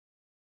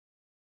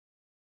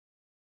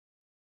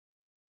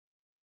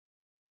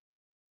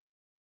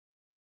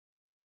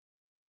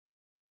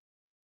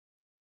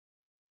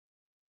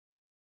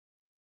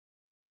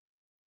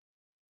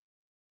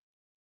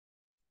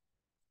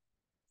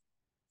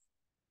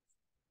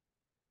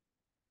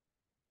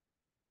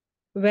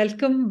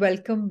Welcome,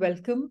 welcome,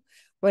 welcome.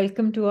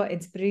 Welcome to our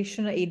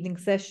inspirational evening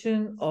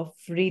session of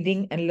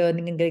reading and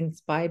learning and getting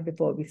inspired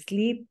before we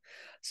sleep.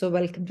 So,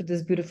 welcome to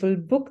this beautiful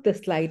book, The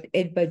Slight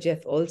Edge by Jeff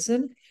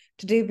Olson.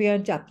 Today, we are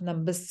on chapter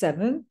number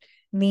 7,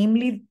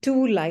 namely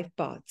Two Life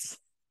Paths.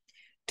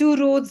 Two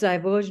roads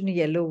diverge in a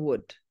yellow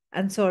wood.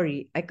 And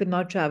sorry, I could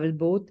not travel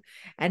both.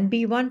 And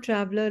be one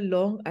traveler,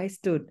 long I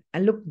stood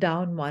and looked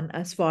down one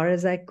as far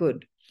as I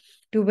could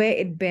to where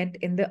it bent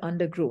in the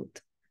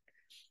undergrowth,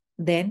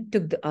 then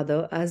took the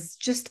other as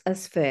just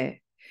as fair,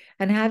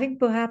 and having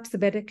perhaps the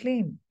better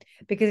claim,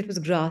 because it was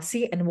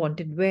grassy and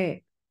wanted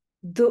wear.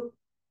 Though,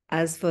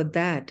 as for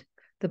that,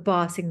 the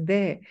passing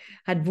there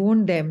had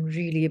warned them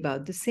really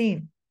about the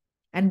same,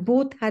 and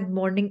both had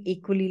morning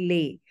equally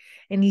lay,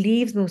 in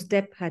leaves no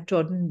step had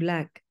trodden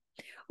black.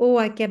 Oh,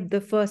 I kept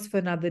the first for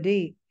another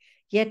day,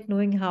 yet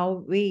knowing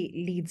how way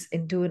leads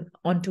into an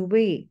onto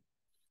way.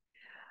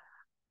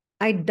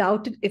 I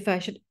doubted if I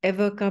should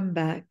ever come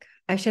back.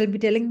 I shall be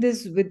telling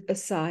this with a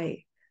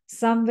sigh.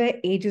 Somewhere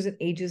ages and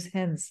ages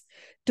hence,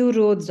 two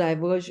roads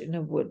diverged in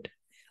a wood,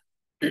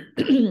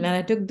 and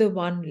I took the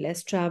one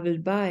less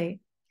traveled by,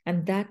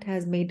 and that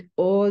has made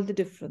all the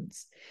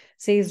difference,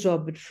 says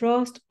Robert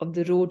Frost of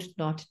The Road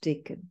Not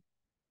Taken.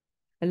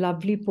 A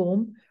lovely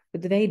poem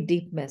with a very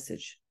deep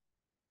message.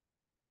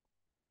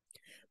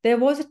 There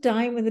was a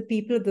time when the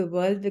people of the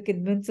world were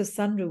convinced the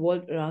sun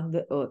revolved around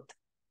the earth.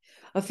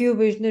 A few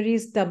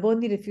visionaries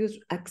stubbornly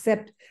refused to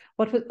accept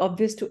what was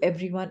obvious to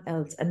everyone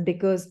else, and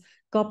because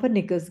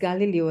Copernicus,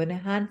 Galileo, and a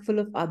handful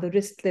of others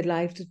risked their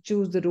lives to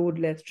choose the road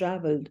less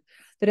traveled,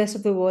 the rest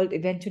of the world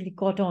eventually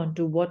caught on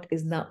to what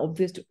is now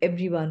obvious to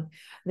everyone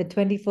in the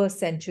 21st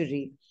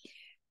century.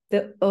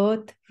 The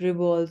earth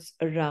revolves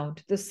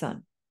around the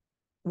sun.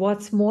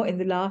 What's more, in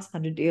the last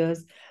 100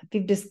 years,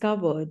 we've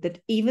discovered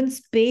that even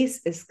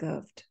space is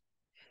curved,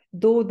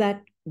 though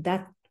that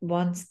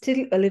one's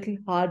still a little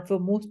hard for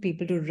most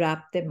people to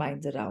wrap their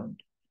minds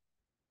around.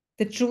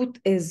 The truth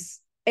is,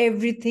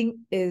 everything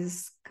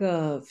is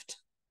curved.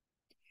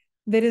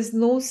 There is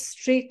no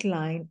straight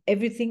line.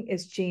 Everything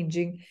is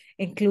changing,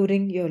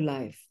 including your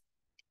life.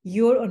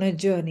 You're on a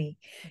journey,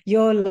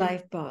 your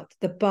life path.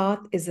 The path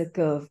is a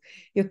curve.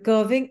 You're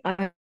curving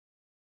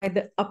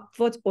either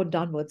upwards or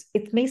downwards.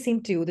 It may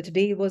seem to you that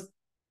today was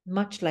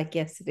much like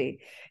yesterday.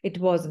 It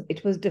wasn't,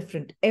 it was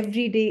different.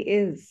 Every day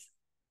is.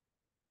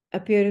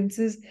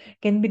 Appearances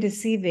can be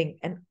deceiving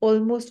and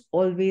almost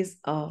always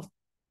are.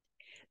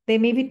 There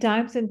may be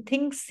times when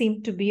things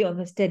seem to be on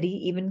a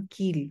steady, even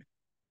keel.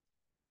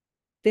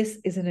 This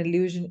is an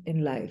illusion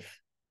in life.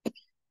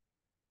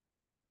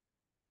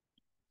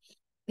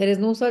 There is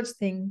no such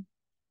thing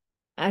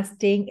as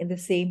staying in the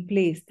same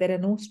place. There are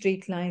no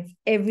straight lines.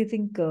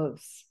 Everything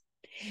curves.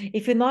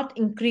 If you're not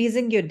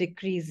increasing, you're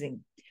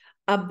decreasing,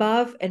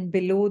 above and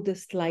below the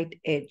slight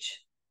edge.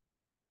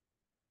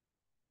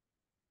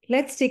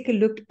 Let's take a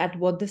look at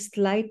what the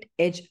slight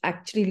edge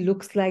actually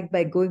looks like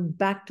by going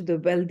back to the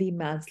wealthy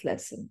man's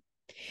lesson.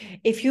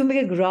 If you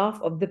make a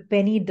graph of the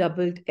penny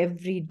doubled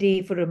every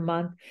day for a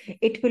month,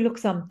 it will look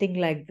something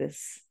like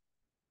this.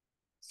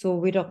 So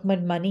we talk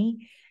about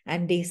money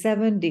and day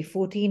 7, day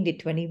 14, day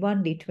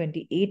 21, day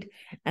 28,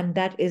 and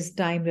that is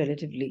time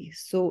relatively.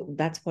 So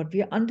that's what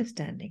we are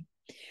understanding.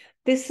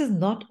 This is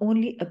not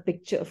only a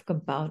picture of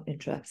compound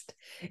interest,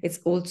 it's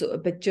also a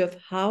picture of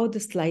how the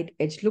slight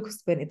edge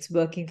looks when it's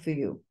working for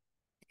you.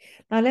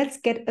 Now let's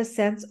get a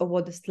sense of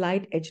what the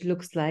slight edge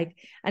looks like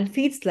and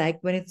feels like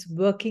when it's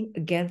working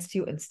against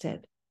you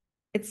instead.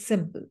 It's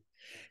simple.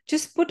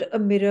 Just put a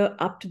mirror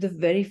up to the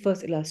very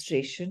first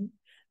illustration.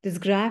 This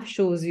graph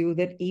shows you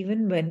that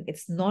even when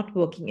it's not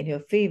working in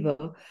your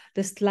favor,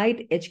 the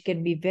slight edge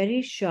can be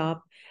very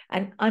sharp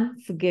and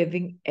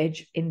unforgiving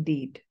edge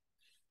indeed.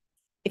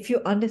 If you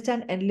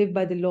understand and live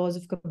by the laws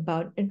of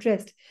compound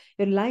interest,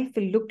 your life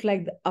will look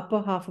like the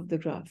upper half of the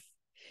graph.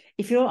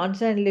 If you don't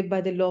understand and live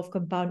by the law of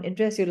compound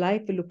interest, your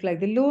life will look like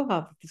the lower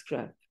half of this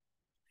graph.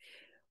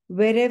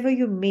 Wherever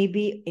you may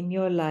be in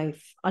your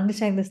life,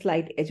 understanding the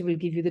slight edge will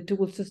give you the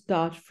tools to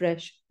start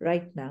fresh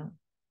right now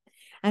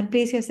and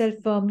place yourself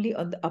firmly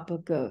on the upper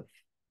curve.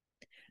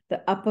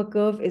 The upper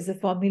curve is a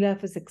formula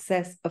for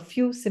success, a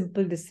few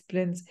simple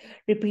disciplines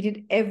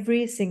repeated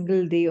every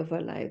single day of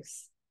our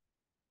lives.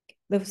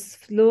 The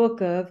lower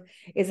curve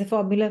is a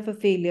formula for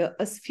failure,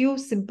 a few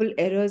simple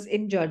errors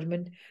in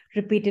judgment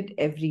repeated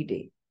every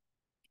day.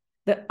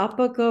 The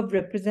upper curve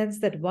represents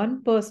that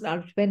 1% out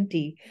of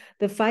 20,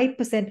 the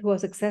 5% who are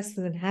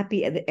successful and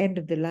happy at the end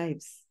of their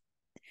lives.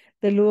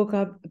 The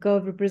lower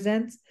curve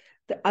represents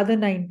the other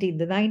 19,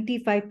 the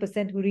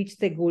 95% who reach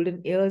their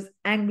golden years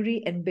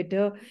angry and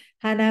bitter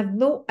and have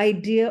no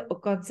idea or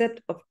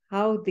concept of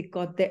how they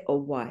got there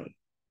or why.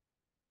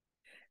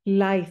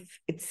 Life,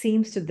 it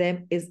seems to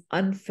them, is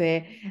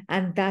unfair,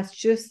 and that's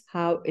just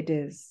how it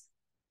is.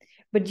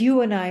 But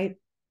you and I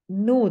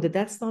know that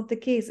that's not the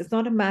case. It's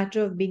not a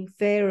matter of being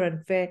fair or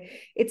unfair.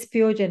 It's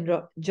pure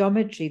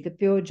geometry, the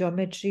pure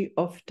geometry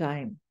of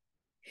time.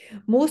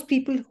 Most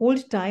people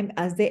hold time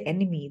as their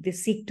enemy. They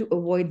seek to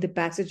avoid the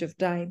passage of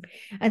time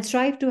and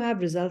strive to have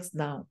results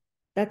now.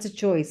 That's a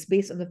choice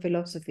based on the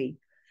philosophy.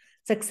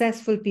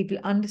 Successful people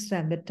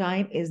understand that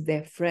time is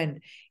their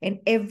friend. And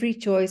every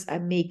choice I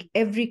make,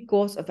 every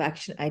course of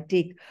action I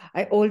take,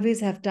 I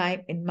always have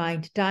time in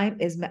mind. Time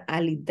is my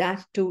ally.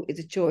 That too is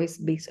a choice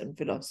based on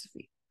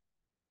philosophy.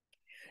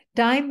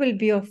 Time will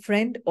be your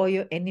friend or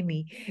your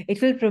enemy.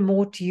 It will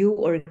promote you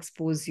or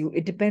expose you.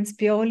 It depends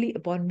purely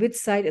upon which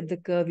side of the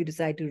curve you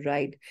decide to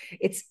ride.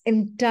 It's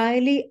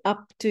entirely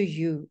up to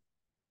you.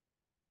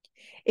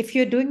 If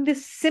you're doing the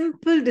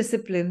simple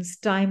disciplines,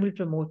 time will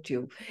promote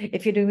you.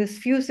 If you're doing these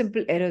few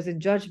simple errors in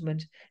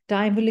judgment,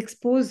 time will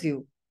expose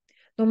you.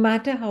 No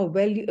matter how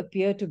well you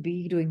appear to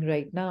be doing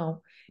right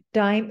now,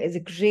 time is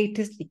the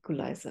greatest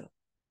equalizer.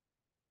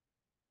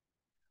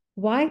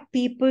 Why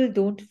people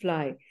don't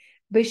fly?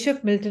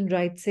 Bishop Milton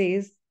Wright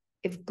says,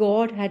 if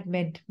God had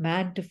meant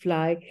man to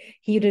fly,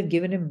 he would have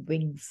given him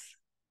wings.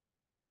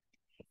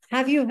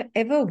 Have you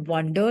ever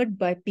wondered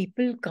why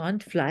people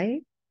can't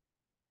fly?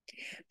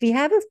 We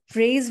have a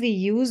phrase we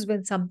use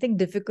when something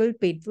difficult,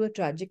 painful, or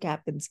tragic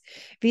happens.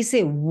 We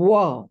say,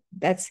 "Whoa,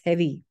 that's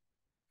heavy."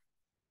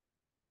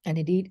 And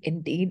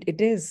indeed,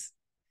 it is.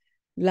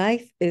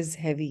 Life is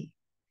heavy.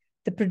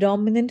 The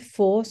predominant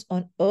force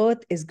on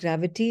earth is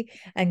gravity,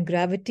 and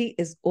gravity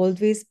is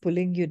always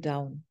pulling you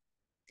down.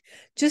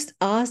 Just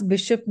ask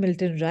Bishop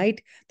Milton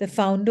Wright, the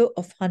founder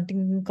of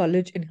Huntington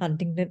College in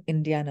Huntington,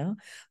 Indiana,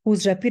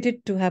 who's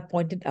reputed to have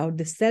pointed out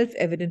the self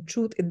evident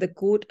truth in the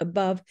quote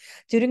above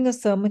during a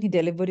sermon he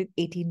delivered in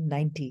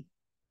 1890.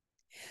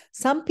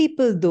 Some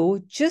people, though,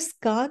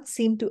 just can't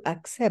seem to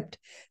accept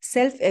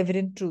self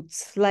evident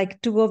truths, like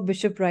two of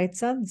Bishop Wright's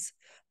sons,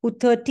 who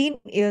 13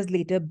 years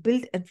later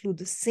built and flew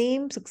the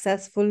same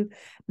successful,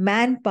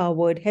 man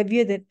powered,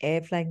 heavier than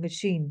air flying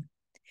machine.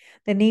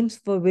 Their names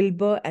were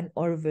Wilbur and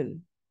Orville.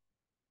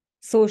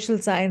 Social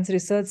science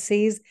research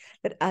says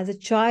that as a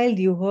child,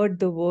 you heard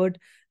the word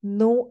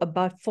no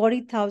about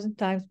 40,000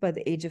 times by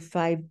the age of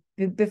 5,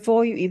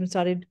 before you even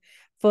started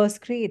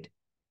first grade.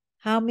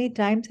 How many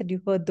times had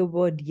you heard the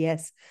word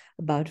yes?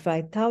 About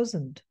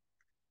 5,000.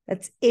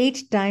 That's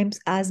 8 times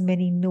as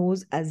many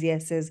no's as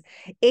yeses.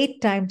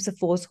 8 times the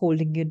force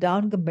holding you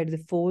down compared to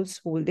the force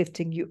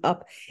lifting you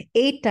up.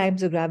 8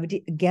 times the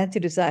gravity against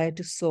your desire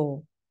to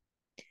soar.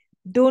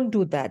 Don't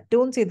do that.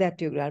 Don't say that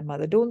to your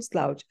grandmother. Don't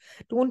slouch.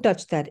 Don't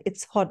touch that.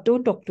 It's hot.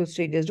 Don't talk to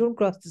strangers. Don't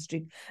cross the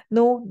street.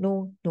 No,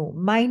 no, no.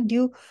 Mind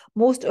you,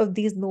 most of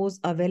these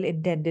no's are well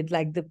intended,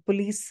 like the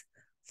police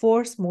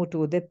force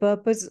motto. Their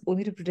purpose is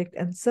only to protect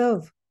and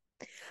serve.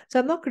 So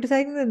I'm not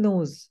criticizing the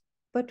no's,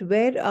 but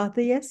where are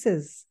the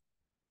yeses?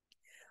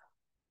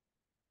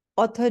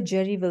 Author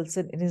Jerry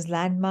Wilson, in his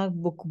landmark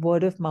book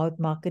Word of Mouth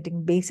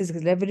Marketing, bases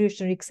his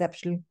revolutionary,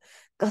 exceptional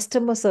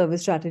customer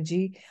service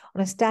strategy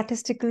on a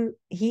statistic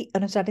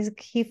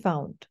he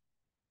found.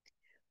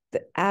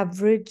 The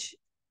average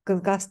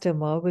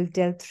customer will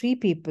tell 3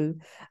 people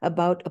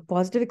about a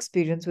positive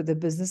experience with a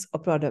business or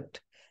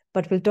product,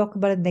 but will talk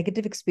about a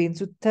negative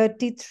experience with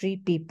 33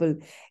 people.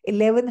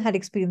 11 had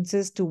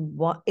experiences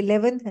to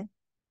 11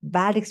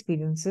 bad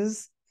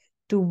experiences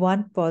to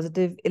 1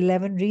 positive.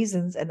 11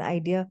 reasons an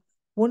idea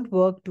won't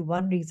work to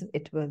 1 reason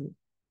it will.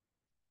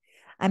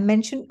 I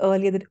mentioned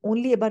earlier that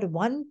only about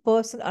 1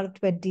 person out of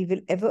 20 will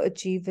ever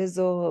achieve his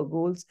or her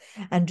goals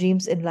and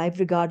dreams in life,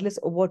 regardless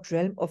of what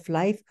realm of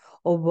life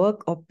or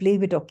work or play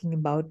we're talking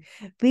about.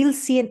 We'll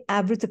see an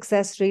average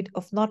success rate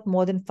of not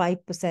more than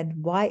 5%.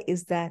 Why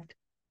is that?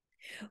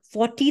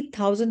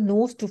 40,000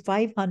 no's to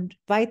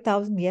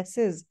 5,000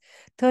 yeses,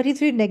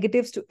 33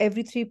 negatives to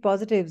every 3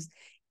 positives.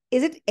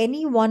 Is it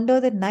any wonder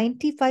that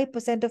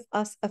 95% of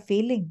us are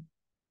failing?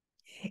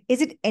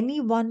 Is it any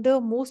wonder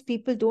most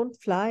people don't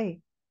fly?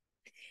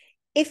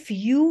 If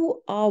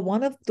you are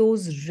one of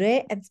those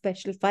rare and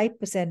special 5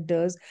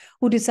 percenters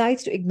who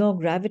decides to ignore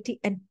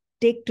gravity and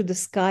take to the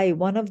sky,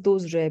 one of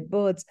those rare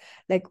birds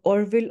like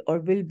Orville or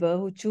Wilbur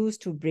who choose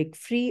to break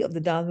free of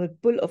the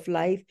downward pull of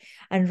life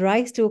and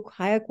rise to a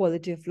higher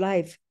quality of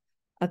life,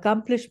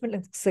 accomplishment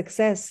and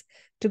success,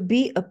 to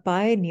be a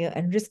pioneer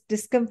and risk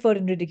discomfort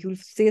and ridicule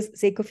for the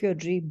sake of your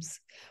dreams,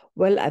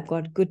 well, I've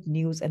got good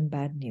news and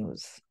bad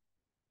news.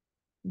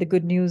 The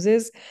good news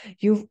is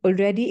you've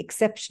already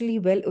exceptionally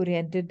well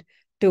oriented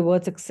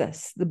towards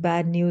success. The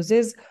bad news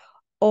is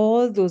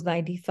all those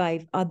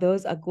 95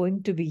 others are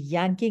going to be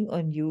yanking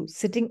on you,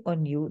 sitting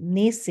on you,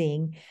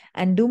 naysaying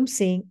and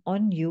doomsaying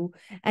on you,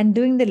 and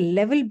doing the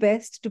level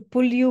best to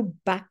pull you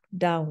back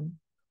down.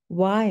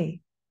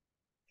 Why?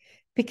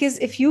 Because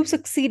if you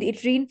succeed,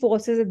 it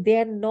reinforces that they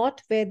are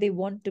not where they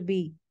want to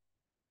be.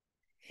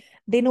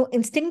 They know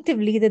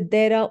instinctively that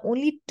there are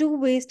only 2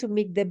 ways to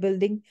make their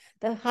building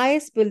the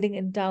highest building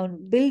in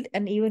town, build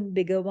an even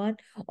bigger one,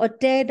 or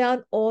tear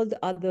down all the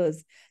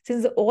others.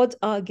 Since the odds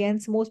are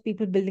against most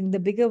people building the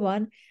bigger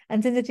one,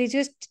 and since it is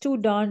just too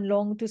darn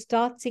long to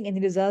start seeing any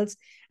results,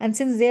 and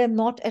since they are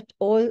not at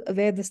all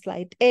aware of the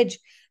slight edge,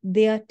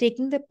 they are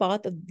taking the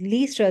path of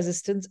least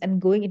resistance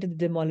and going into the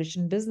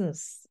demolition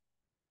business.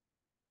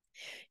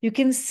 You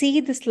can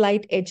see the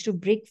slight edge to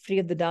break free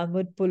of the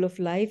downward pull of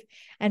life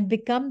and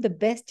become the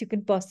best you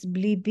can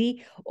possibly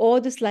be, or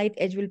the slight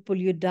edge will pull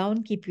you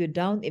down, keep you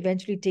down,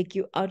 eventually take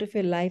you out of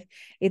your life.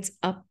 It's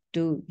up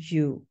to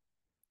you.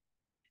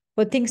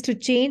 For things to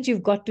change,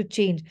 you've got to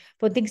change.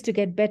 For things to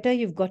get better,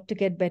 you've got to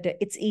get better.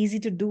 It's easy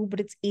to do,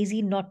 but it's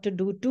easy not to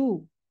do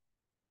too.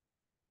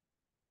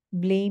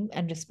 Blame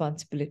and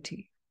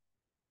responsibility.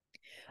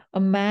 A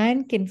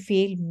man can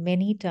fail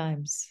many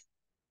times,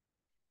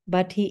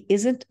 but he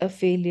isn't a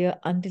failure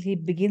until he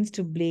begins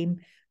to blame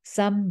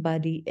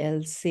somebody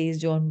else,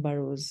 says John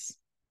Burroughs.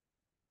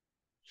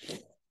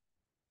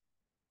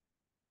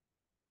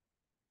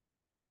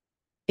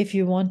 If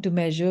you want to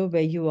measure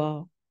where you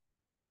are,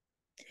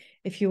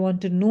 if you want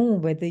to know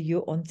whether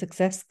you're on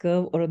success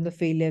curve or on the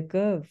failure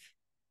curve,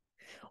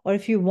 or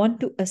if you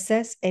want to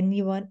assess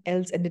anyone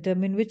else and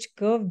determine which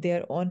curve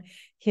they're on,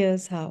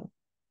 here's how.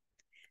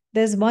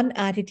 There's one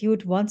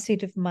attitude, one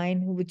state of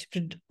mind which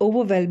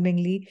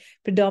overwhelmingly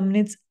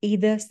predominates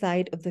either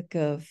side of the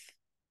curve.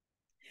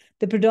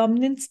 The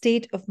predominant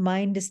state of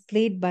mind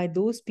displayed by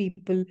those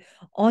people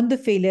on the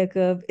failure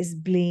curve is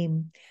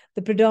blame.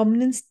 The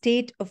predominant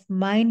state of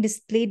mind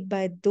displayed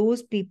by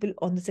those people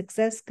on the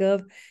success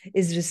curve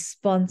is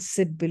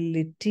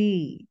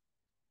responsibility.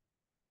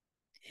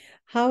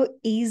 How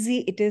easy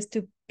it is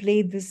to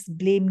play this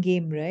blame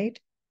game, right?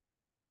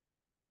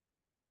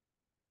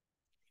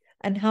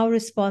 And how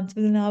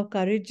responsible and how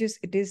courageous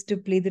it is to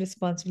play the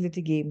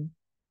responsibility game.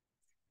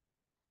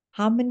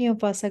 How many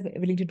of us are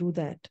willing to do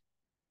that?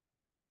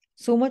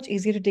 So much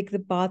easier to take the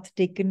path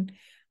taken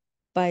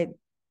by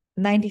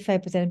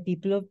 95% of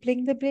people of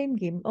playing the blame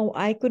game. Oh,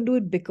 I couldn't do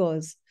it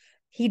because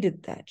he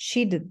did that,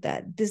 she did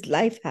that, this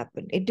life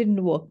happened, it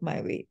didn't work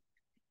my way.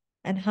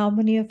 And how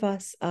many of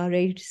us are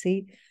ready to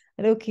say,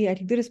 okay, I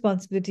take the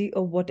responsibility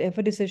of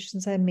whatever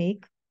decisions I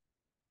make,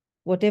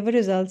 whatever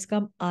results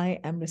come, I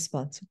am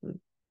responsible.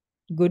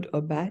 Good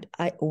or bad,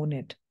 I own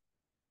it.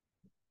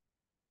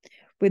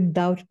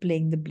 Without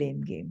playing the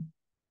blame game.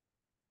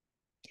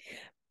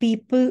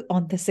 People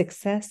on the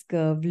success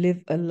curve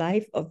live a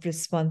life of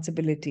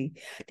responsibility.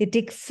 They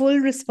take full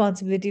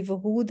responsibility for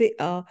who they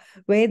are,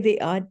 where they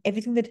are, and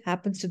everything that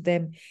happens to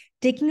them.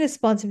 Taking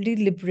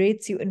responsibility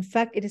liberates you. In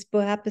fact, it is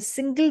perhaps the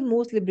single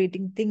most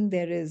liberating thing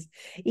there is.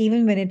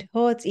 Even when it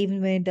hurts, even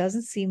when it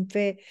doesn't seem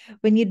fair,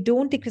 when you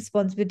don't take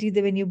responsibility,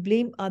 when you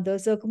blame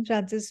others,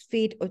 circumstances,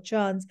 fate, or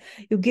chance,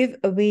 you give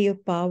away your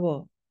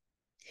power.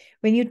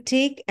 When you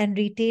take and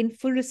retain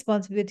full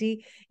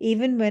responsibility,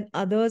 even when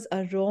others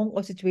are wrong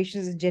or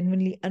situations are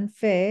genuinely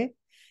unfair,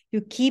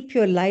 you keep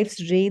your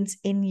life's reins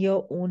in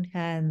your own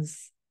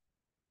hands.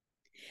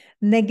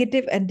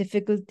 Negative and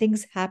difficult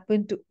things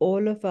happen to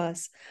all of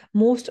us.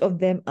 Most of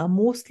them are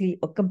mostly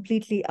or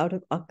completely out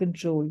of our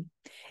control.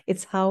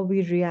 It's how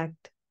we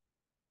react,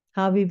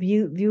 how we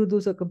view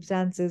those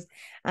circumstances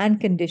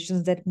and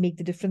conditions that make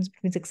the difference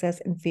between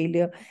success and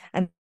failure.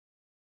 And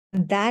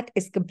that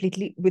is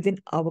completely within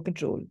our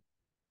control.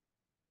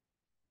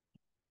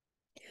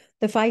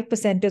 The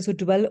 5%ers who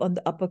dwell on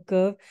the upper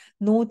curve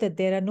know that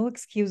there are no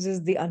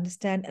excuses. They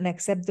understand and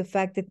accept the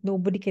fact that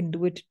nobody can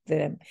do it to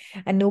them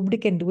and nobody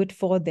can do it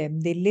for them.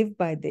 They live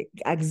by the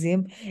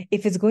axiom,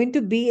 if it's going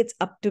to be, it's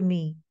up to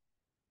me.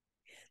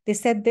 They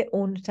set their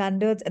own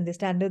standards and their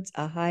standards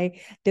are high.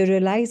 They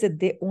realize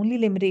that their only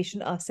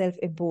limitation are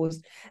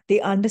self-imposed.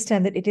 They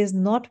understand that it is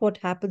not what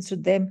happens to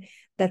them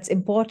that's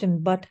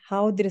important, but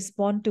how they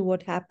respond to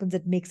what happens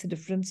that makes a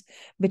difference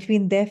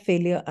between their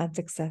failure and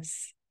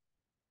success.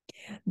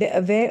 They're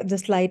aware of the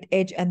slight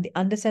edge and they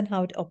understand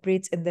how it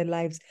operates in their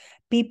lives.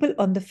 People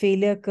on the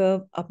failure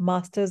curve are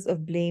masters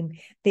of blame.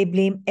 They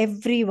blame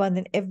everyone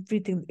and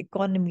everything, the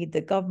economy,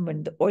 the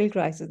government, the oil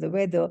crisis, the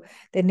weather,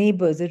 their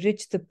neighbors, the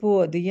rich, the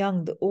poor, the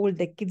young, the old,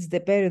 their kids,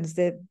 their parents,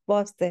 their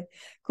boss, their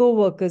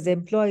co-workers, their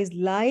employees,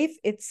 life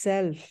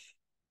itself.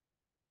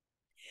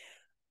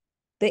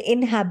 The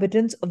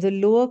inhabitants of the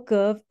lower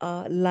curve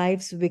are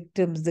life's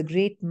victims, the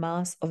great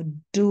mass of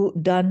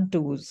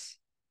done-tos.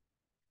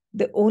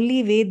 The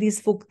only way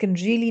these folk can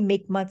really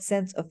make much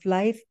sense of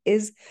life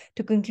is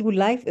to conclude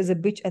life is a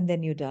bitch and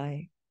then you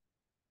die.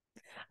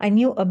 I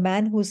knew a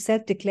man whose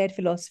self-declared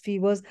philosophy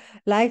was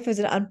life is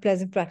an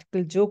unpleasant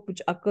practical joke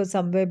which occurs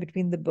somewhere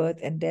between the birth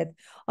and death.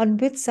 On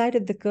which side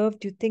of the curve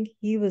do you think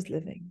he was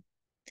living?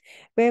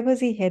 Where was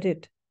he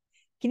headed?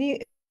 Can you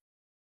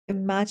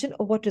imagine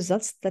what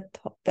results that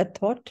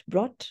thought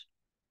brought?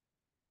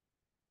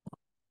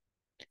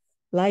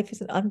 Life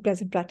is an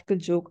unpleasant practical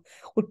joke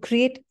would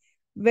create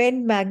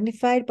when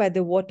magnified by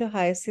the water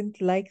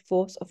hyacinth-like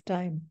force of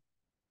time.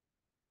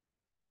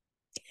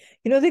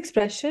 You know the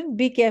expression,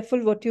 be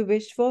careful what you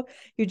wish for,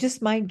 you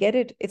just might get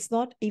it. It's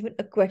not even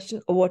a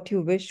question of what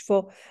you wish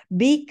for.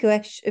 Be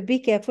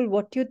careful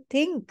what you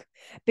think,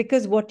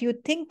 because what you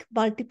think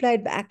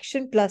multiplied by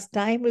action plus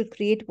time will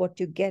create what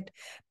you get.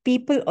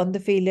 People on the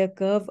failure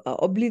curve are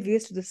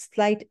oblivious to the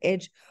slight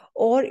edge,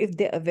 or if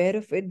they're aware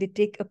of it, they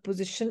take a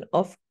position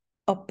of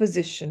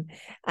opposition,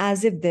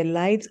 as if their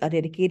lives are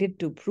dedicated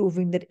to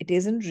proving that it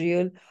isn't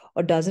real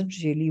or doesn't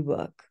really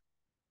work.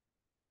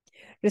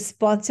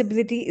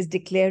 Responsibility is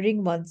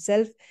declaring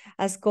oneself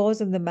as cause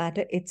in the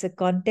matter. It's a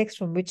context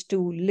from which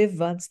to live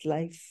one's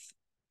life.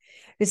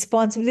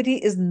 Responsibility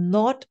is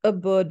not a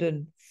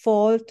burden,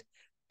 fault,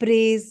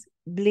 praise,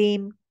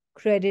 blame,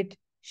 credit,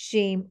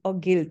 shame, or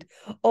guilt.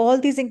 All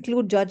these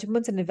include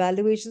judgments and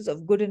evaluations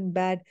of good and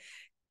bad,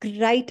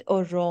 right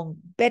or wrong,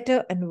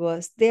 better and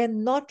worse. They are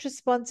not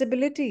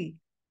responsibility.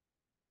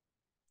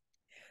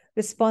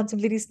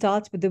 Responsibility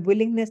starts with the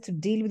willingness to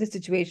deal with the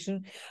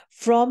situation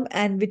from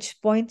and which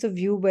points of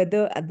view,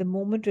 whether at the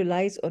moment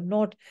realize or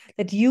not,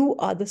 that you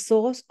are the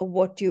source of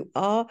what you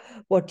are,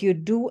 what you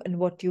do, and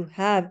what you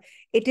have.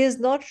 It is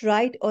not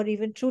right or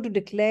even true to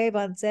declare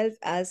oneself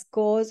as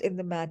cause in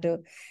the matter.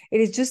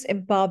 It is just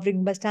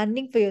empowering by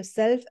standing for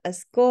yourself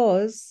as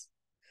cause.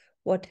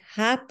 What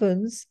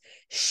happens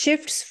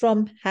shifts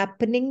from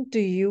happening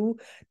to you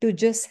to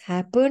just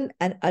happen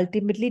and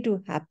ultimately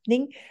to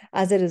happening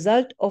as a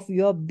result of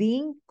your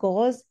being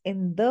cause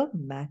in the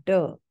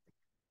matter.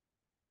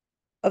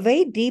 A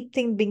very deep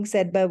thing being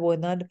said by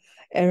Bernard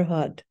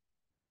Erhard.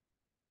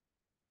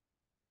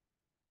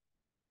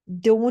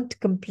 Don't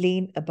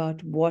complain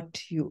about what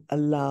you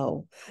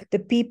allow. The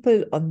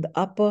people on the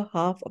upper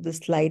half of the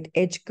slight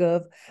edge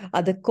curve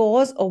are the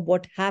cause of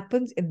what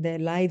happens in their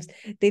lives.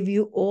 They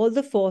view all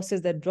the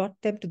forces that brought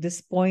them to this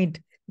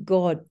point,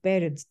 God,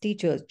 parents,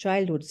 teachers,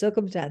 childhood,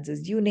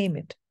 circumstances, you name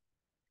it,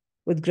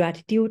 with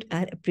gratitude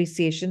and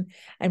appreciation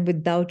and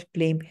without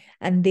blame.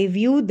 And they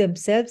view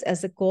themselves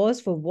as a cause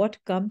for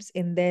what comes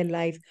in their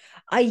life.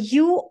 Are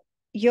you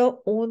your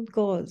own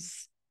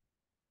cause?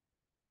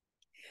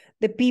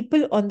 The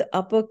people on the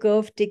upper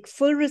curve take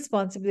full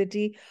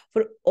responsibility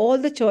for all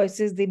the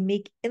choices they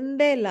make in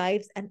their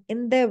lives and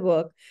in their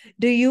work.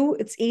 Do you?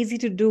 It's easy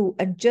to do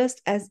and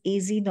just as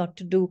easy not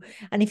to do.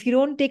 And if you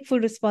don't take full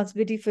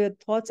responsibility for your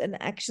thoughts and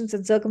actions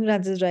and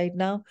circumstances right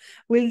now,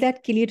 will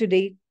that kill you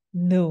today?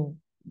 No.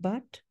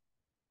 But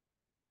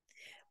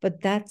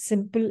that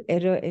simple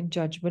error in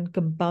judgment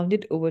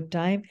compounded over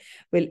time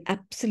will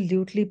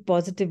absolutely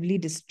positively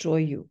destroy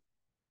you.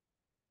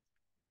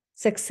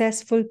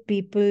 Successful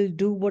people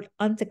do what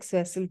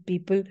unsuccessful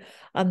people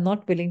are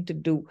not willing to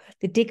do.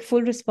 They take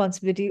full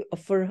responsibility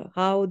for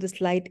how the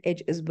slight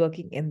edge is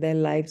working in their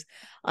lives.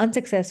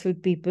 Unsuccessful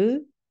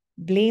people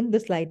blame the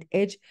slight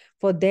edge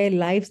for their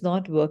lives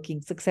not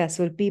working.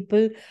 Successful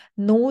people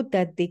know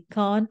that they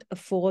can't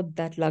afford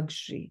that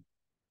luxury.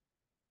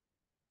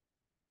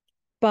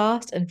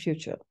 Past and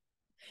future.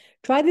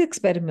 Try the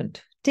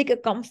experiment. Take a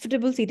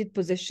comfortable seated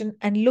position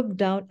and look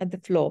down at the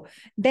floor.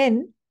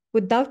 Then,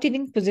 without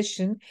changing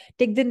position,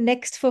 take the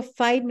next for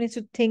 5 minutes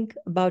to think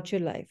about your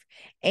life.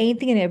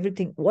 Anything and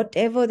everything,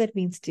 whatever that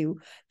means to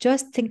you.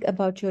 Just think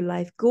about your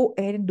life. Go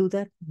ahead and do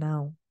that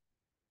now.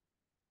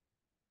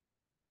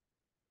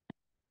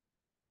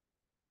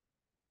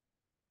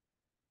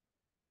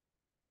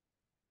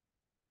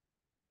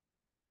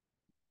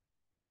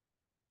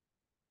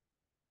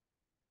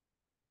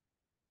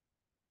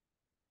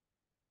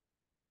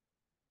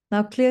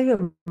 Now clear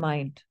your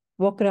mind.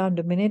 Walk around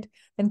a minute,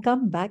 then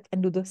come back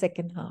and do the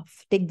second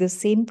half. Take the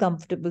same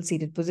comfortable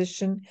seated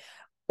position.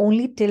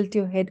 Only tilt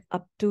your head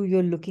up to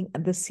you're looking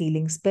at the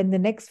ceiling. Spend the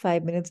next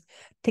 5 minutes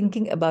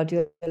thinking about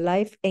your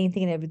life,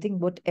 anything and everything,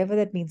 whatever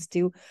that means to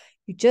you.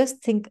 You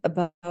just think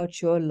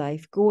about your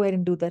life. Go ahead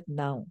and do that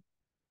now.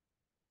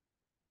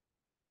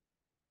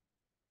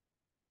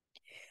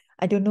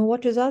 I don't know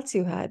what results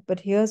you had,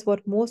 but here's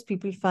what most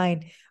people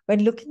find.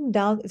 When looking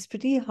down, it's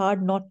pretty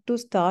hard not to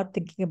start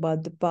thinking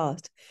about the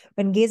past.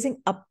 When gazing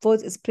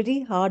upwards, it's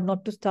pretty hard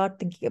not to start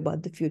thinking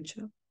about the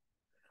future.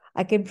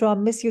 I can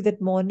promise you that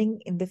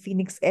morning in the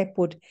Phoenix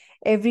airport,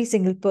 every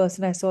single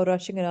person I saw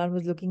rushing around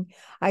was looking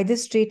either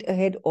straight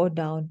ahead or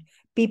down.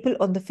 People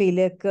on the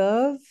failure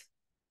curve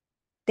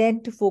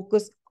tend to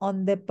focus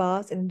on their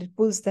past and it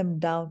pulls them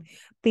down.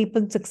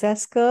 People in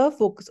success curve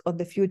focus on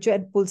the future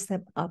and pulls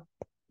them up.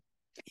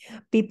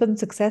 People in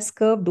success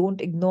curve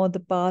don't ignore the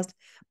past,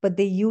 but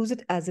they use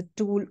it as a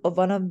tool of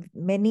one of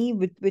many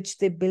with which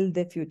they build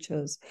their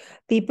futures.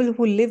 People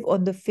who live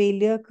on the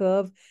failure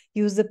curve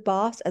use the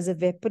past as a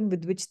weapon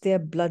with which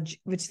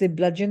which they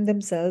bludgeon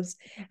themselves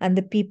and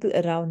the people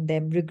around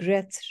them.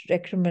 Regrets,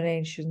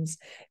 recriminations,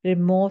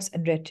 remorse,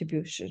 and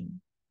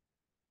retribution.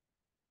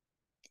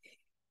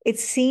 It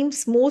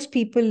seems most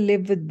people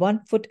live with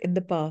one foot in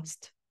the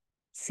past,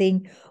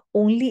 saying,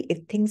 only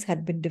if things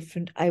had been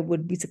different, I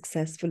would be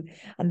successful.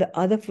 And the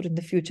other foot in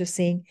the future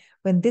saying,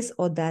 when this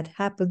or that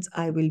happens,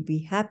 I will be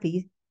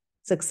happy,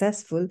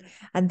 successful.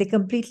 And they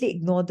completely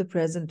ignore the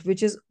present,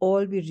 which is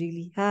all we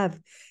really have.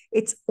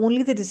 It's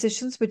only the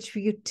decisions which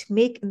we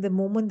make in the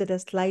moment that are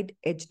slight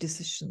edge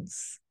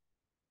decisions.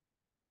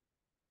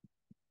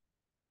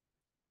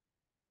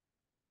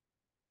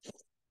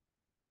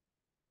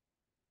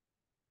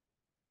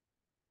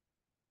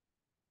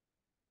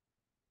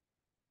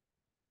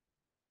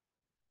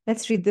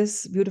 Let's read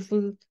this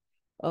beautiful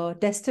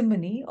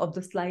testimony of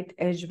the slight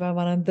edge by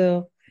one of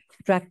the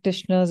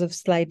practitioners of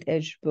slight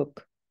edge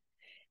book.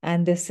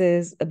 And this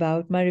is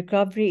about my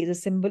recovery is a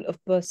symbol of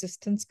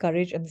persistence,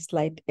 courage, and the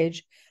slight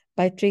edge.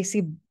 by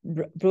Tracy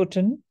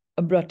Broughton.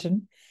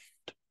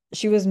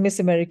 She was Miss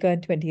America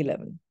in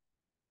 2011.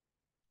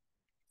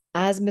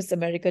 As Miss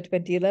America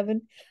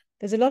 2011,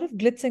 there's a lot of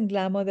glitz and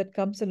glamour that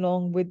comes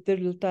along with the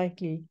little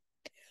title.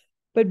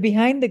 But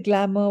behind the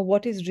glamour,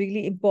 what is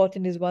really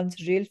important is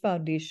one's real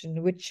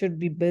foundation, which should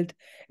be built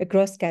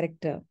across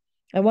character.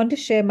 I want to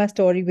share my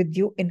story with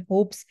you in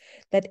hopes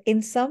that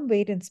in some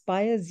way it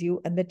inspires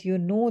you and that you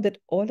know that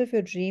all of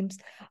your dreams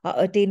are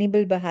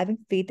attainable by having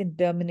faith and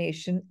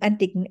determination and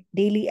taking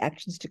daily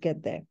actions to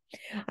get there.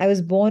 I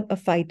was born a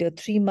fighter,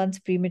 3 months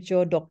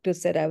premature.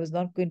 Doctors said I was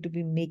not going to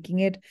be making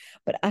it,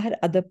 but I had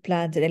other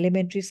plans. In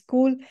elementary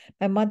school,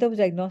 my mother was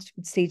diagnosed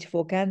with stage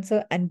 4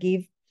 cancer and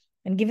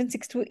given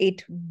 6 to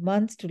 8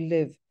 months to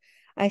live.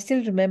 I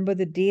still remember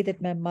the day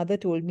that my mother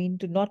told me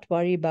to not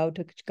worry about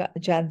her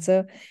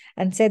cancer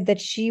and said that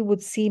she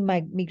would see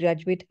me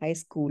graduate high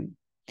school.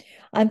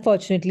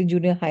 Unfortunately,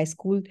 junior high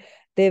school,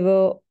 there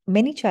were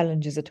many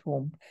challenges at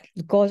home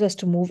that caused us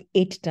to move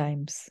 8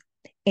 times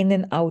in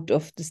and out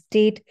of the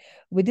state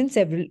within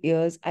several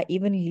years. I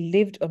even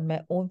lived on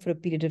my own for a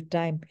period of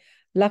time,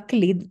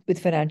 luckily with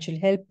financial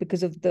help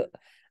because of the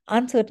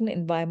uncertain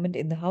environment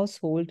in the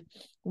household,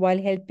 while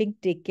helping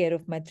take care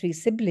of my 3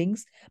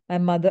 siblings, my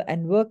mother,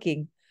 and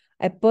working.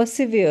 I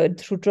persevered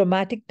through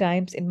traumatic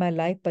times in my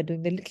life by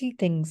doing the little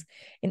things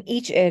in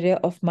each area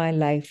of my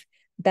life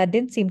that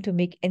didn't seem to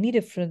make any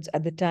difference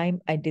at the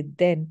time I did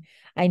then.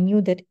 I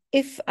knew that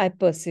if I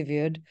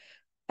persevered,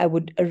 I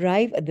would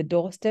arrive at the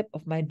doorstep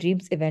of my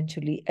dreams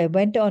eventually. I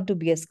went on to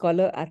be a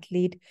scholar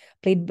athlete,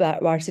 played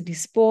varsity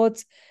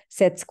sports,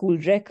 set school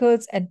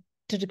records, and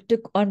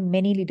took on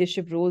many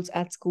leadership roles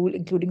at school,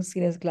 including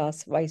senior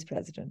class vice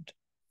president.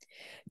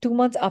 2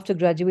 months after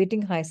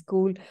graduating high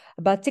school,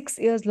 about 6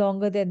 years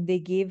longer than they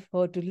gave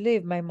her to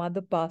live, my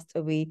mother passed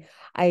away.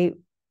 I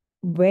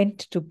went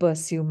to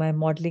pursue my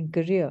modeling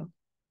career.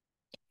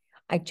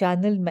 I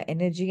channeled my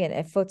energy and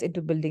efforts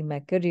into building my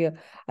career.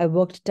 I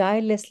worked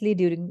tirelessly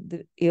during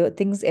the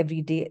things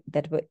every day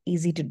that were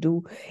easy to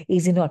do,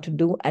 easy not to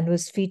do, and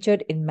was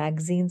featured in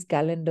magazines,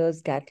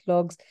 calendars,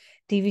 catalogs,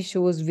 TV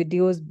shows,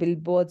 videos,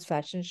 billboards,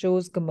 fashion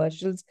shows,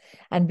 commercials,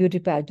 and beauty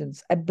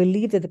pageants. I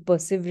believe that the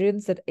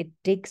perseverance that it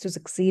takes to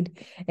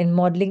succeed in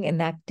modeling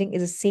and acting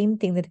is the same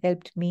thing that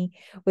helped me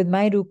with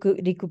my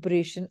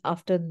recuperation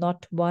after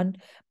not one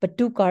but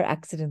two car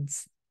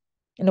accidents.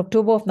 In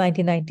October of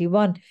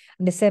 1991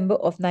 and December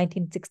of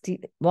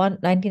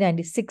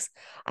 1996,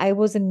 I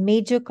was in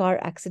major car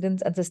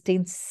accidents and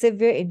sustained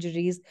severe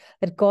injuries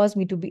that caused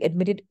me to be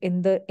admitted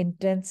in the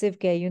intensive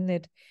care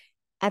unit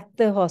at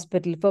the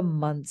hospital for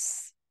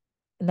months.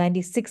 In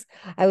 96,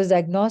 I was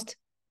diagnosed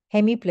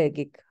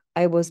hemiplegic.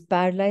 I was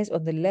paralyzed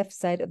on the left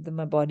side of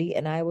my body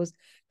and I was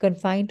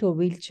confined to a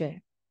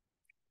wheelchair.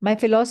 My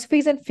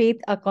philosophies and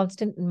faith are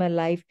constant in my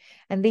life,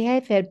 and they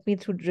have helped me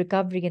through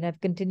recovery and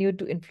have continued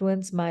to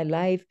influence my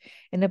life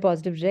in a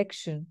positive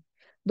direction.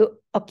 The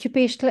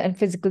occupational and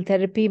physical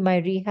therapy, my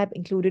rehab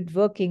included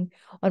working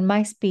on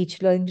my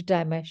speech, learning to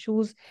tie my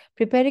shoes,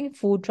 preparing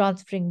food,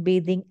 transferring,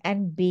 bathing,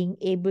 and being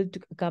able to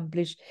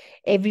accomplish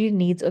every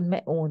needs on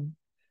my own.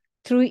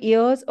 Through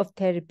years of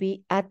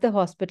therapy at the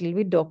hospital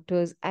with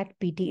doctors, at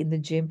PT in the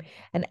gym,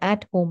 and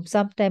at home,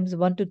 sometimes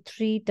 1 to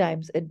 3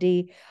 times a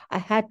day, I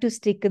had to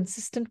stay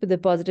consistent with a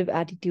positive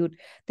attitude.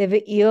 There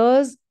were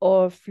years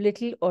of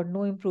little or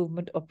no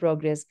improvement or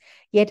progress,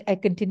 yet I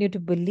continued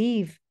to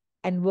believe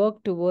and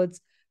work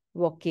towards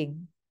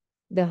walking.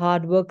 The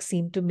hard work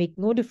seemed to make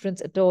no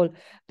difference at all,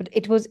 but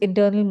it was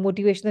internal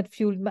motivation that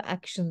fueled my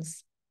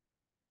actions.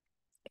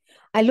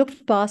 I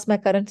looked past my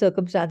current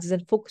circumstances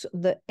and focused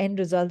on the end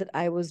result that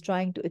I was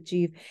trying to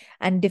achieve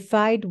and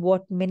defied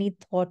what many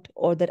thought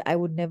or that I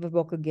would never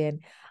walk again.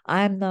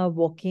 I am now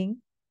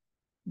walking.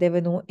 There were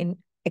no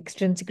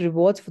extrinsic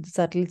rewards for the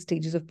subtle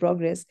stages of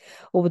progress.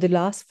 Over the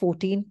last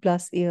 14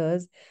 plus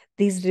years,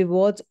 these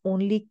rewards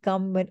only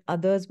come when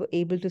others were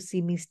able to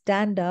see me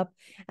stand up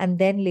and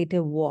then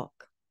later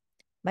walk.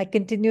 My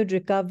continued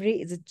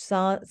recovery is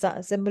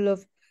a symbol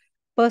of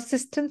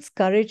persistence,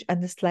 courage,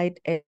 and the slight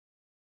edge.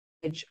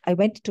 I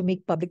went to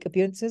make public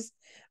appearances,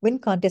 win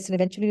contests, and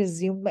eventually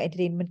resumed my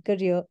entertainment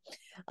career.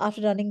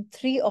 After running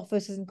 3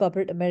 offices in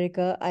corporate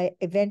America, I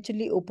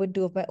eventually opened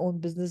two of my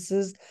own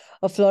businesses,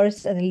 a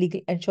florist and a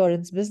legal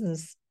insurance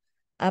business.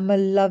 I'm a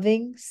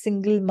loving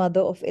single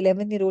mother of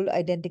 11-year-old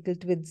identical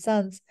twin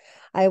sons.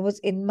 I was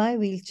in my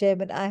wheelchair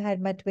when I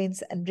had my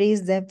twins and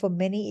raised them for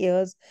many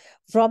years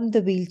from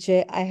the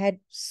wheelchair. I had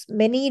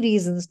many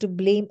reasons to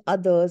blame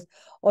others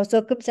or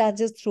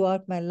circumstances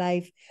throughout my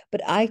life, but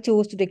I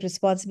chose to take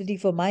responsibility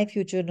for my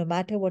future no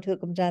matter what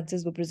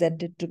circumstances were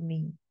presented to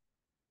me.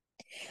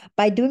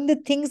 By doing the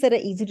things that are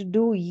easy to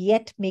do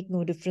yet make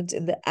no difference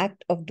in the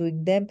act of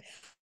doing them,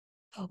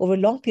 over a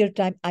long period of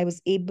time, I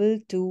was able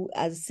to,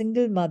 as a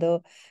single mother,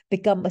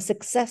 become a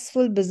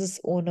successful business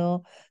owner,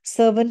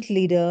 servant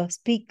leader,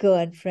 speaker,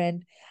 and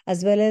friend,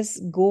 as well as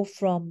go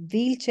from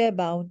wheelchair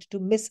bound to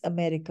Miss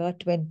America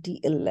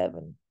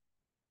 2011.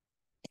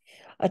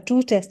 A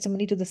true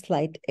testimony to the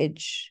slight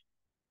edge.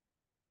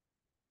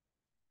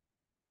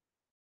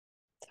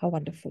 How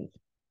wonderful.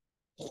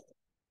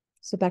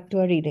 So back to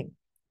our reading.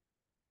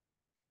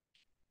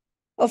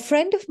 A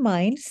friend of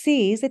mine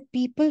says that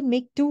people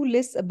make two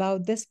lists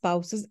about their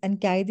spouses and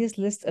carry these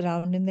lists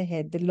around in their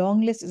head. The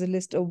long list is a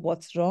list of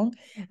what's wrong,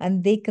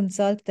 and they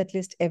consult that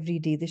list every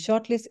day. The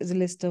short list is a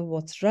list of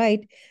what's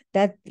right.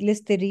 That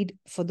list they read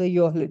for the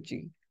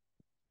eulogy.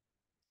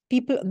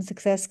 People on the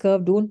success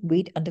curve don't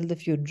wait until the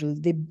funeral.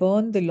 They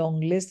burn the long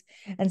list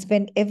and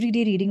spend every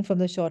day reading from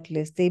the short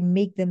list. They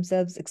make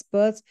themselves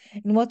experts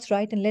in what's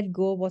right and let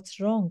go of what's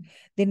wrong.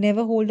 They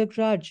never hold a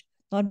grudge,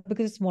 not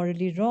because it's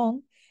morally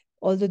wrong,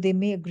 although they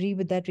may agree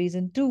with that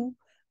reason too,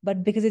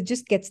 but because it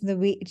just gets in the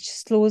way, it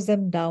just slows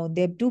them down.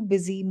 They're too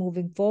busy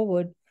moving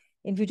forward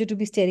in future to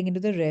be staring into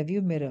the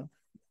rearview mirror.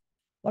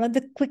 One of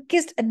the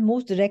quickest and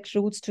most direct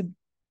routes to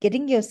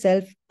getting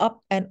yourself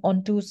up and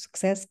onto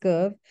success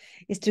curve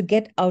is to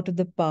get out of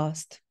the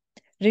past.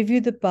 Review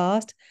the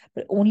past,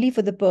 but only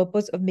for the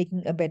purpose of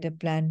making a better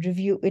plan.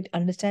 Review it,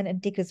 understand,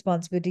 and take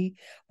responsibility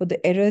for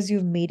the errors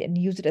you've made and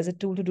use it as a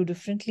tool to do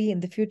differently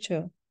in the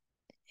future.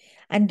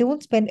 And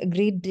don't spend a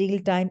great deal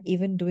time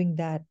even doing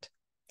that.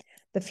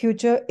 The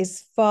future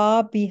is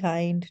far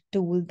behind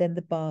tool than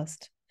the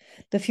past.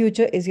 The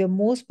future is your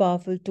most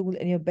powerful tool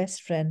and your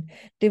best friend.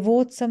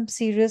 Devote some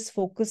serious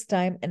focused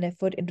time and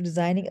effort into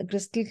designing a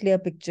crystal clear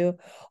picture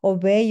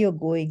of where you're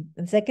going.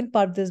 In the second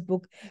part of this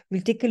book,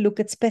 we'll take a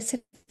look at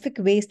specific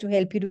ways to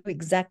help you do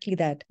exactly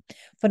that.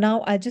 For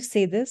now, I'll just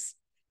say this.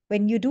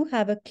 When you do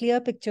have a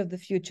clear picture of the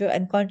future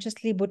and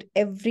consciously put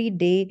every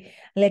day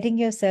letting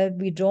yourself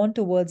be drawn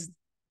towards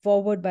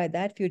forward by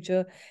that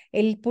future,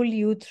 it'll pull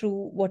you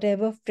through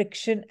whatever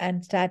friction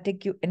and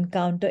static you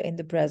encounter in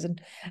the present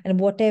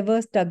and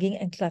whatever tugging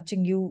and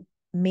clutching you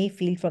may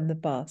feel from the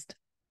past.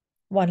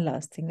 One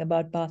last thing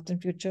about past and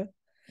future,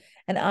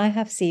 and I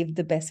have saved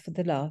the best for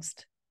the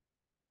last.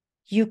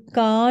 You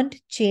can't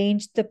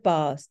change the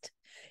past.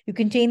 You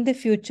can change the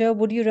future.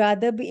 Would you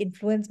rather be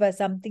influenced by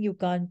something you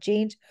can't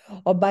change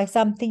or by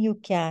something you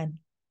can?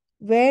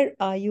 Where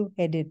are you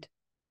headed?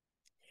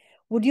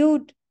 Would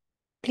you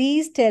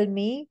please tell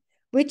me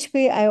which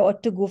way I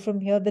ought to go from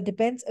here? That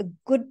depends a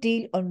good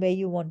deal on where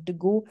you want to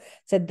go,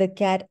 said the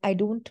cat. I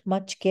don't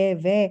much care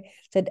where,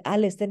 said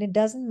Alice. Then it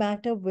doesn't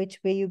matter which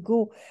way you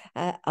go,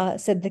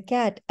 said the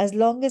cat, as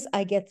long as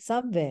I get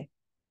somewhere.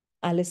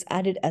 Alice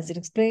added as an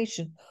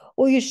explanation.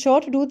 Oh, you're sure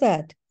to do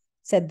that,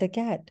 said the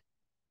cat.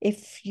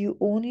 If you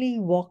only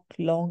walk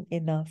long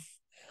enough.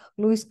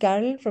 Lewis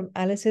Carroll from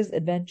Alice's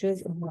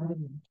Adventures in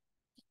Wonderland.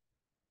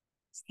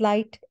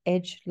 Slight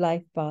edge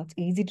life paths,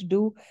 easy to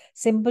do,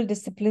 simple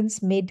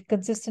disciplines made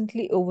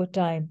consistently over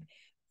time.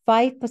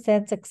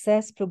 5%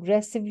 success,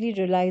 progressively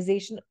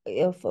realization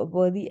of a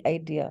worthy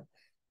idea.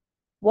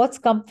 What's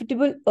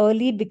comfortable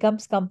early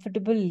becomes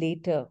comfortable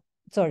later.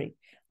 Sorry.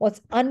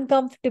 What's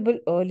uncomfortable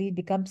early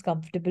becomes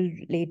comfortable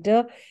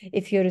later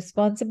if you're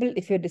responsible,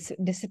 if you're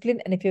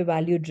disciplined, and if you're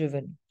value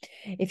driven.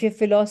 If your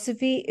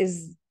philosophy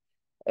is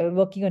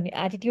working on your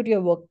attitude,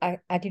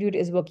 attitude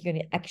is working on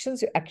your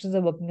actions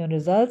are working on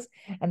results,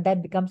 and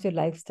that becomes your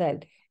lifestyle,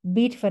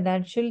 be it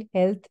financial,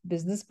 health,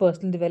 business,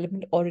 personal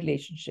development, or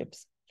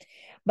relationships.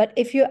 But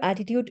if your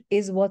attitude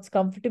is what's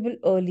comfortable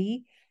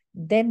early,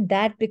 then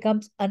that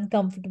becomes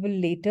uncomfortable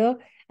later,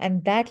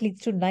 and that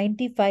leads to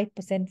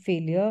 95%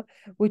 failure,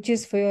 which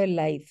is for your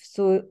life.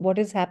 So what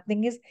is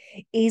happening is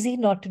easy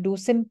not to do,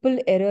 simple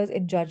errors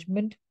in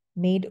judgment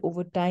made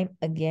over time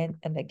again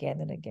and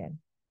again and again.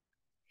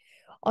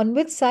 On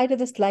which side of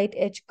the slight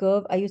edge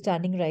curve are you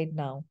standing right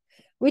now?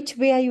 Which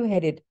way are you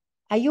headed?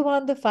 Are you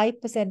one of the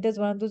 5%ers,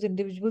 one of those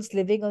individuals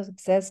living a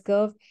success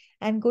curve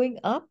and going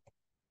up?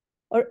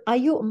 Or are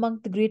you among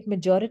the great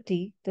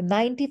majority, the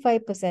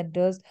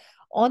 95%ers,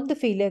 on the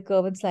failure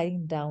curve and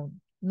sliding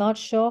down? Not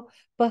sure?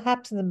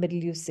 Perhaps in the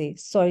middle, you say.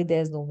 Sorry,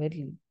 there's no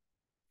middle.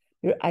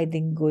 You're either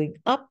going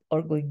up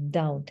or going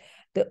down.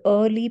 The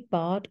early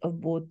part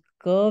of both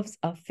curves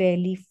are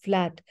fairly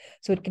flat,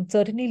 so it can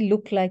certainly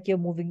look like you're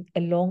moving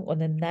along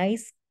on a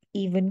nice,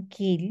 even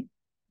keel,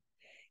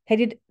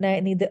 headed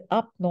neither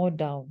up nor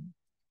down.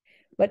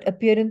 But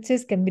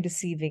appearances can be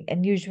deceiving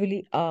and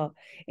usually are.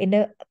 In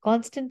a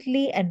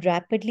constantly and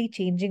rapidly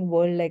changing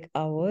world like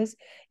ours,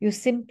 you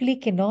simply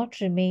cannot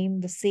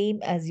remain the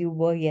same as you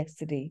were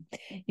yesterday.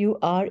 You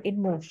are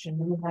in motion,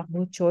 you have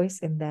no choice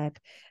in that.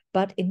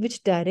 But in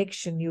which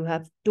direction, you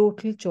have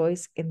total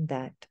choice in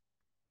that.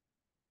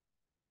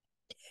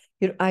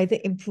 You're either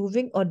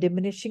improving or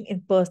diminishing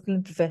in personal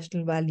and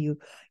professional value.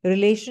 Your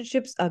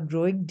relationships are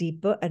growing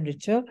deeper and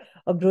richer,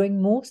 or growing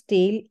more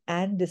stale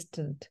and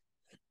distant.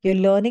 You're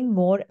learning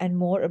more and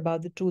more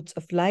about the truths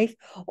of life,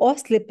 or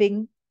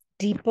slipping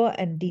deeper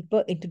and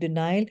deeper into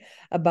denial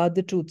about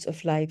the truths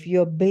of life.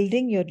 You're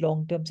building your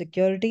long term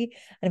security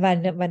and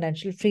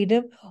financial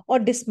freedom, or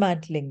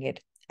dismantling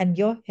it. And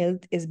your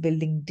health is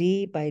building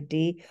day by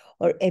day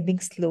or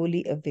ebbing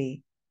slowly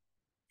away.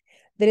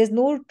 There is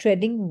no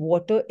treading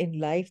water in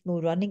life,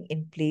 no running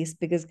in place,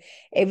 because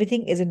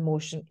everything is in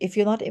motion. If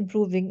you're not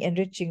improving,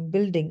 enriching,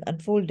 building,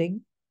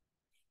 unfolding,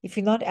 if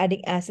you're not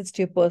adding assets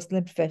to your personal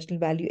and professional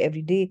value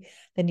every day,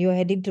 then you're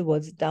heading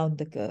towards down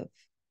the curve.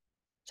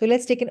 So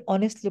let's take an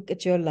honest look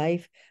at your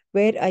life.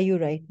 Where are you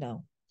right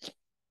now?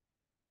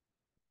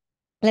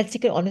 Let's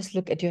take an honest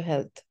look at your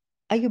health.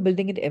 Are you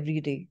building it every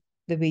day?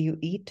 The way you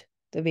eat,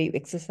 the way you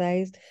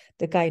exercise,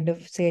 the kind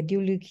of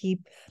schedule you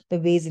keep, the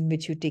ways in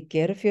which you take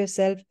care of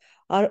yourself.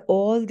 Are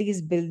all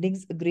these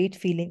buildings a great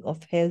feeling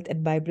of health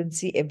and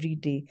vibrancy every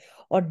day?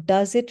 Or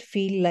does it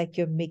feel like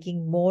you're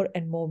making more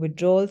and more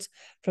withdrawals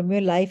from your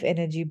life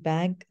energy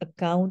bank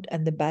account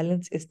and the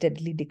balance is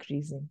steadily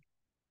decreasing?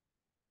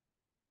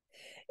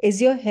 Is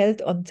your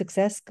health on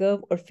success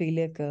curve or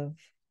failure curve?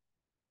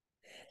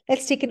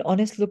 Let's take an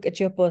honest look at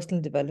your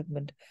personal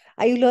development.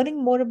 Are you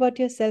learning more about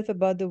yourself,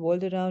 about the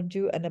world around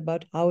you, and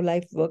about how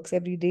life works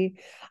every day?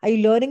 Are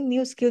you learning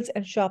new skills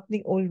and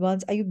sharpening old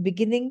ones? Are you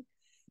beginning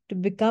to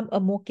become a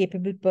more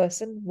capable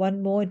person,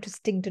 one more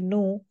interesting to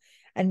know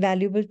and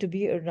valuable to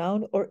be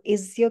around? Or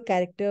is your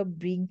character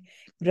being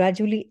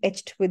gradually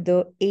etched with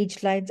the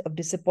age lines of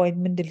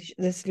disappointment,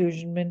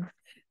 disillusionment,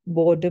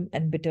 boredom,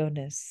 and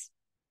bitterness?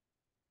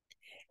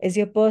 Is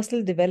your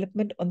personal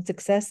development on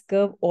success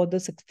curve or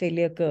the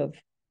failure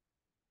curve?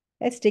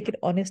 Let's take an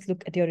honest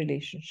look at your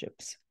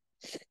relationships.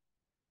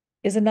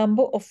 Is a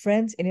number of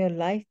friends in your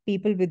life,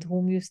 people with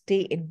whom you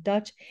stay in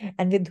touch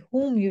and with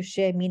whom you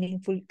share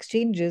meaningful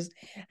exchanges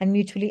and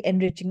mutually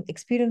enriching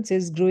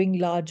experiences, growing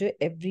larger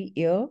every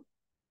year?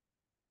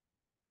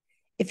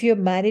 If you're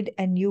married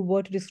and you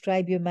were to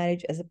describe your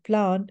marriage as a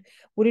plant,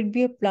 would it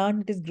be a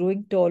plant that is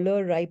growing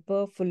taller,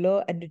 riper,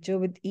 fuller, and richer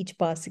with each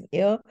passing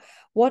year?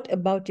 What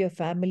about your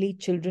family,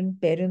 children,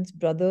 parents,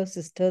 brothers,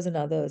 sisters, and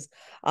others?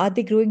 Are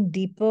they growing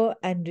deeper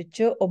and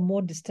richer or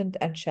more distant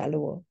and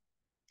shallower?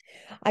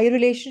 Are your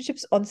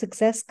relationships on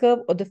success curve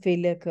or the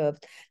failure curve?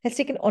 Let's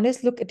take an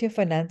honest look at your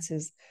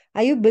finances.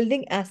 Are you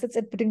building assets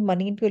and putting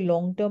money into a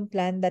long-term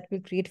plan that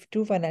will create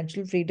true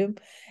financial freedom?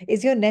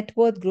 Is your net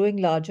worth growing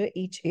larger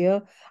each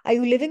year? Are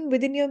you living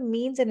within your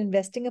means and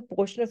investing a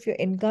portion of your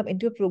income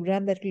into a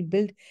program that will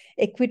build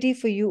equity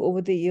for you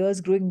over the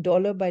years, growing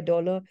dollar by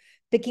dollar,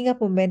 picking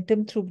up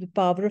momentum through the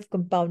power of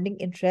compounding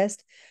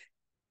interest?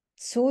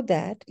 So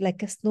that,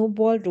 like a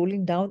snowball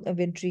rolling down a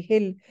wintry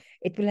hill,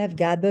 it will have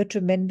gathered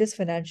tremendous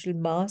financial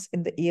mass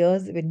in the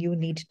years when you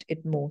needed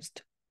it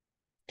most?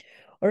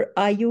 Or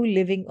are you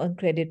living on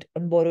credit,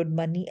 on borrowed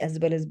money as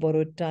well as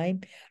borrowed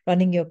time,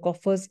 running your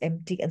coffers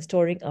empty and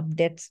storing up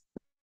debts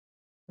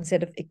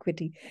instead of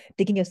equity,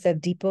 digging yourself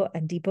deeper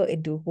and deeper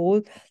into a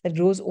hole that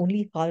grows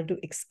only harder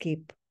to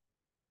escape?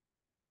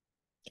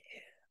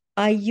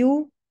 Are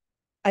you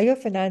are your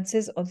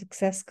finances on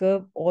success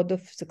curve or the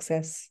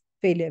success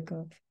failure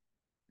curve?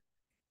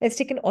 Let's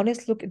take an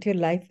honest look at your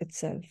life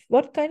itself.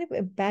 What kind of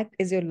impact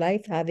is your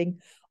life having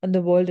on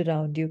the world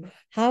around you?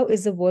 How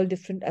is the world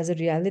different as a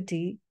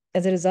reality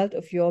as a result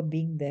of your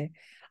being there?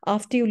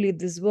 After you leave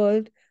this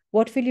world,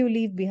 what will you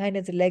leave behind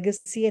as a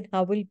legacy and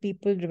how will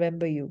people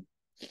remember you?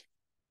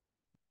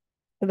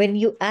 When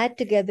you add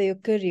together your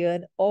career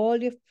and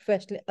all your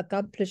professional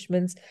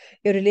accomplishments,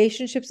 your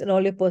relationships and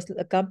all your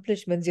personal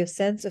accomplishments, your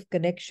sense of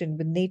connection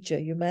with nature,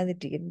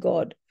 humanity, and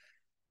God,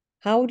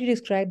 how would you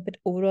describe that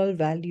overall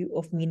value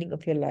of meaning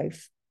of your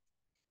life?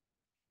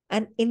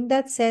 And in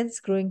that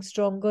sense, growing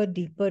stronger,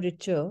 deeper,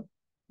 richer,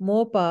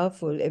 more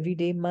powerful every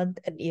day, month,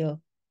 and year.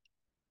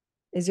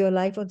 Is your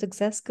life on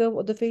success curve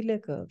or the failure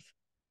curve?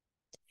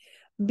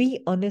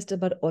 Be honest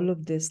about all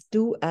of this.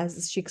 Do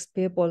as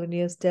Shakespeare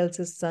Polonius tells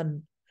his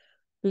son,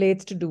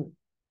 Plato, to do.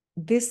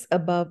 This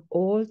above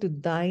all to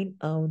thine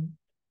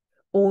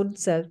own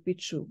self be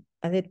true,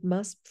 and it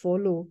must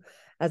follow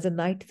as a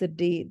night the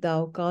day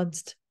thou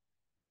canst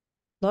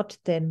not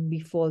then be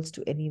false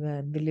to any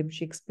man. William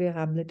Shakespeare,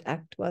 Hamlet,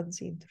 Act 1,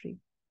 Scene 3.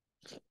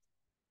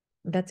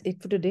 That's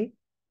it for today.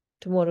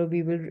 Tomorrow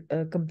we will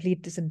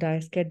complete this entire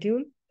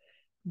schedule.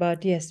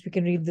 But yes, we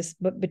can read this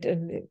bit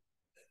and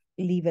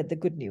leave at the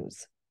good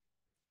news.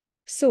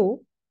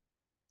 So,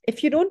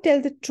 if you don't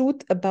tell the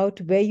truth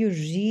about where you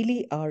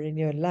really are in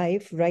your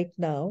life right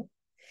now,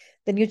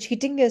 then you're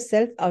cheating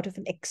yourself out of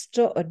an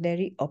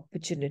extraordinary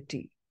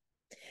opportunity.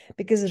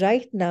 Because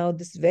right now,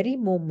 this very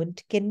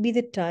moment can be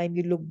the time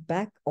you look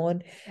back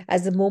on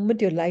as the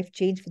moment your life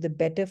changed for the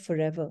better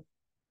forever.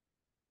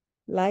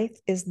 Life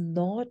is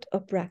not a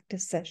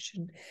practice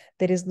session.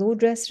 There is no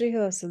dress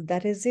rehearsal.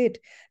 That is it.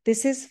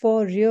 This is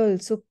for real.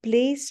 So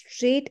play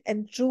straight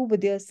and true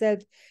with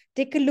yourself.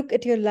 Take a look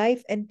at your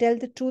life and tell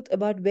the truth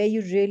about where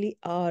you really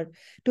are.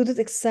 Do this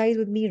exercise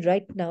with me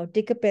right now.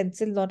 Take a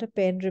pencil, not a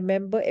pen.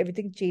 Remember,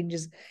 everything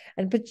changes.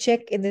 And put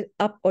check in the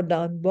up or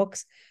down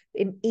box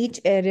in each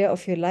area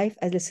of your life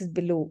as listed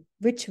below.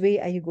 Which way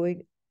are you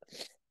going?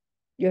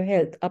 Your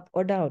health, up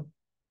or down?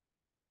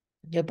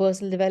 Your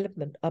personal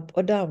development, up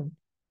or down?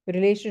 Your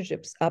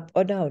relationships, up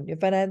or down? Your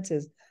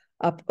finances,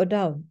 up or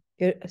down?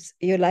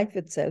 Your life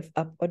itself,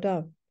 up or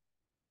down?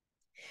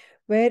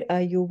 Where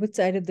are you? Which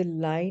side of the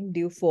line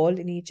do you fall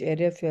in each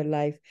area of your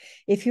life?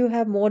 If you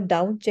have more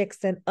down checks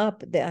than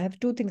up, then I have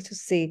two things to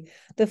say.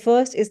 The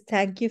first is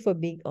thank you for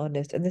being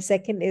honest. And the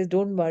second is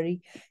don't worry,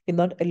 you're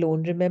not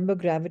alone. Remember,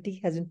 gravity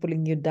has been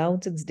pulling you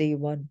down since day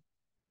one.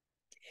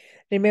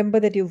 Remember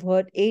that you've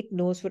heard 8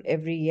 no's for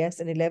every yes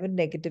and 11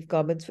 negative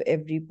comments for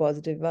every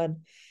positive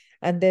one.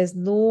 And there's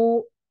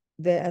no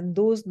there and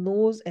those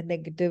no's and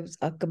negatives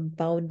are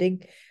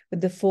compounding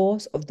with the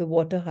force of the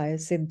water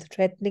hyacinth,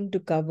 threatening to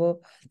cover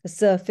the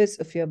surface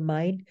of your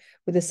mind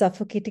with a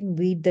suffocating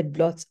weed that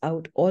blots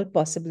out all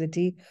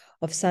possibility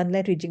of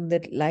sunlight reaching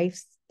that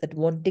life that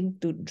wanting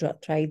to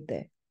thrive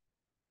there.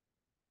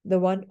 The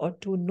 1 or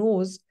 2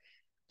 no's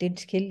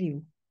didn't kill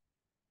you,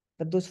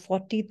 but those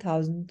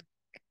 40,000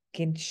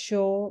 can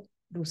sure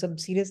do some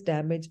serious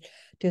damage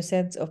to your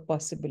sense of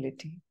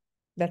possibility.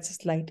 That's a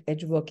slight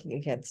edge working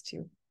against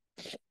you.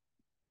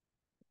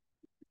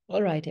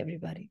 All right,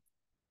 everybody.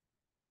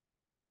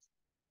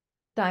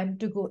 Time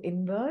to go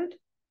inward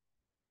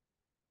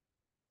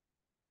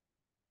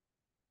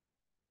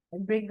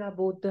and bring our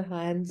both the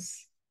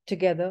hands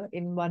together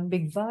in one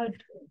big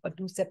bud or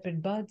 2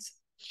 separate buds.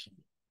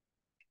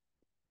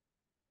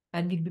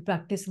 And we'll be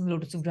practicing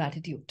lotus of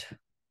gratitude.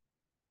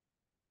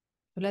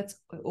 So let's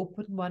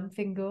open one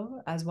finger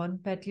as one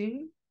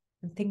petal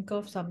and think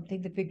of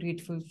something that we're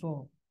grateful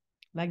for.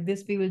 Like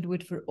this, we will do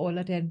it for all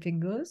our 10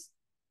 fingers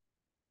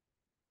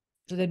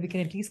so that we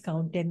can at least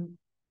count 10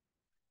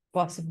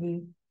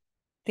 possible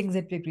things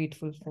that we're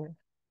grateful for.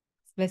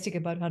 Let's take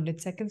about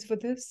 100 seconds for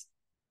this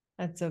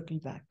and circle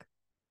back.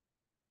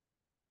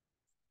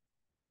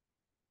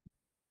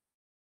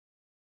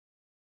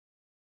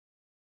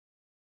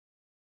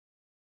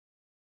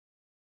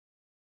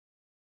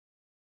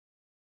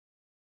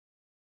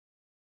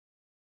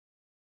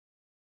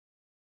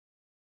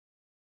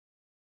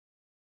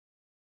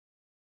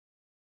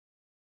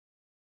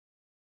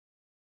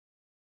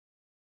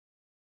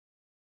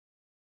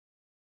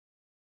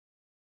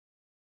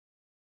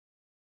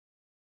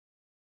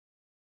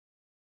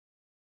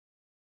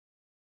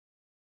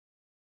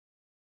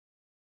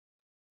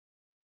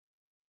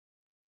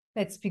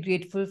 Let's be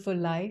grateful for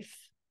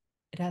life.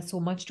 It has so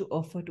much to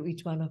offer to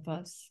each one of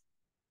us.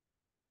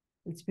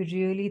 Let's be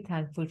really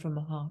thankful from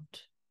our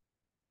heart.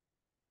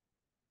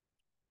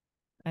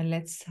 And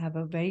let's have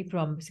a very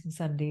promising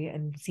Sunday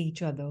and see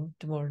each other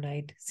tomorrow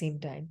night, same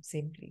time,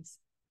 same place.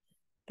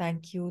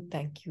 Thank you,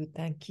 thank you,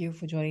 thank you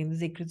for joining the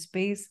sacred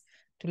space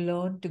to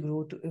learn, to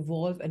grow, to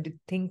evolve, and to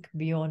think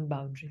beyond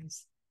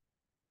boundaries.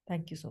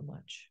 Thank you so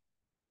much.